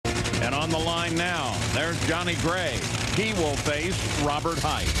And on the line now, there's Johnny Gray. He will face Robert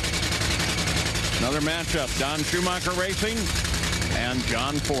Hight. Another matchup, Don Schumacher Racing and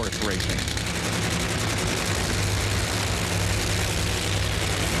John Force Racing.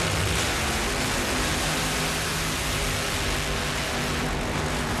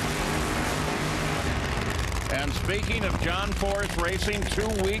 And speaking of John Force Racing,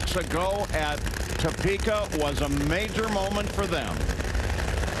 2 weeks ago at Topeka was a major moment for them.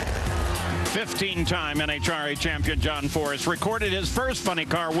 15-time NHRA champion John Force recorded his first funny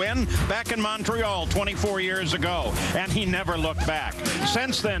car win back in Montreal 24 years ago, and he never looked back.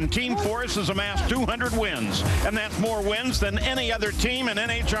 Since then, Team Force has amassed 200 wins, and that's more wins than any other team in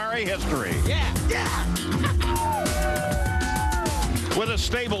NHRA history. With a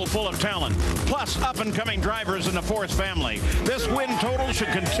stable full of talent, plus up-and-coming drivers in the Force family, this win total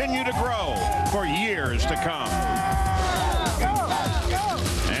should continue to grow for years to come.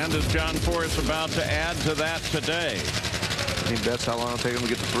 And is John Force about to add to that today? Any bets how long it'll take him to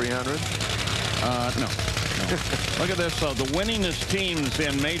get to 300? No. Look at this, though. The winningest teams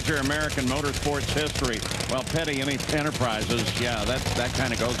in major American motorsports history. Well, Petty Enterprises, yeah, that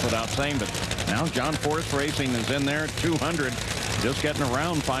kind of goes without saying. But now John Force Racing is in there, 200. Just getting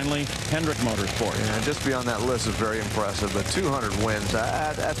around, finally, Hendrick Motorsports. Yeah, just be on that list is very impressive. But 200 wins,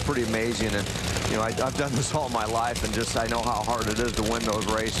 that's pretty amazing. And, you know, I've done this all my life, and just I know how hard it is to win those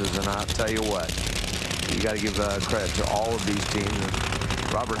races. And I'll tell you what, you got to give credit to all of these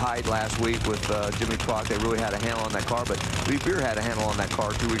teams. Robert Hight last week with Jimmy Clark, they really had a handle on that car. But Lee Beer had a handle on that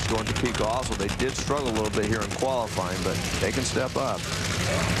car 2 weeks ago in Topeka also. They did struggle a little bit here in qualifying, but they can step up.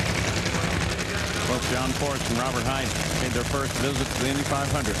 Both John Force and Robert Hight made their first visit to the Indy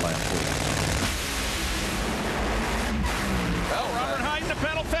 500 last week. Well, Robert Hight in the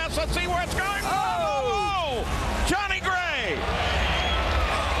pedal fest. Let's see where it's going. Oh! Johnny Gray!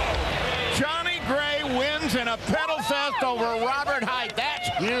 Johnny Gray wins in a pedal fest over Robert Hight. That's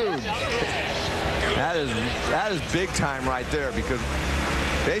huge. That is big time right there, because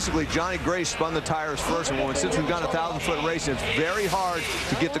basically Johnny Gray spun the tires first, and since we've done 1,000-foot racing, it's very hard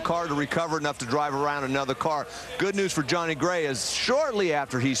to get the car to recover enough to drive around another car. Good news for Johnny Gray is shortly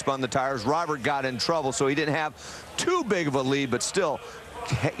after he spun the tires, Robert got in trouble, so he didn't have too big of a lead, but still,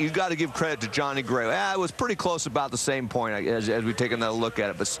 you've got to give credit to Johnny Gray. It was pretty close, about the same point as we take another look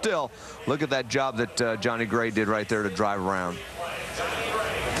at it, but still, look at that job that Johnny Gray did right there to drive around.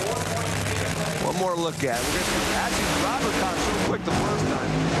 One more look at it. Actually, Robert caught so quick the first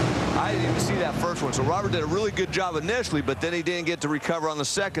time. I didn't even see that first one. So Robert did a really good job initially, but then he didn't get to recover on the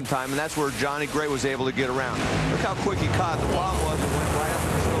second time, and that's where Johnny Gray was able to get around. Look how quick he caught. The problem was it went right up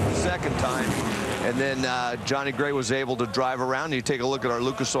the slope the second time, and then Johnny Gray was able to drive around. You take a look at our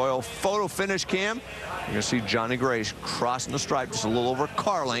Lucas Oil photo finish cam. You're going to see Johnny Gray crossing the stripe just a little over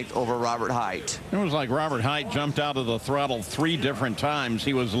car length over Robert Hight. It was like Robert Hight jumped out of the throttle 3 different times.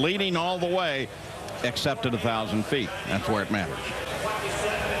 He was leading all the way, except at 1,000 feet. That's where it matters.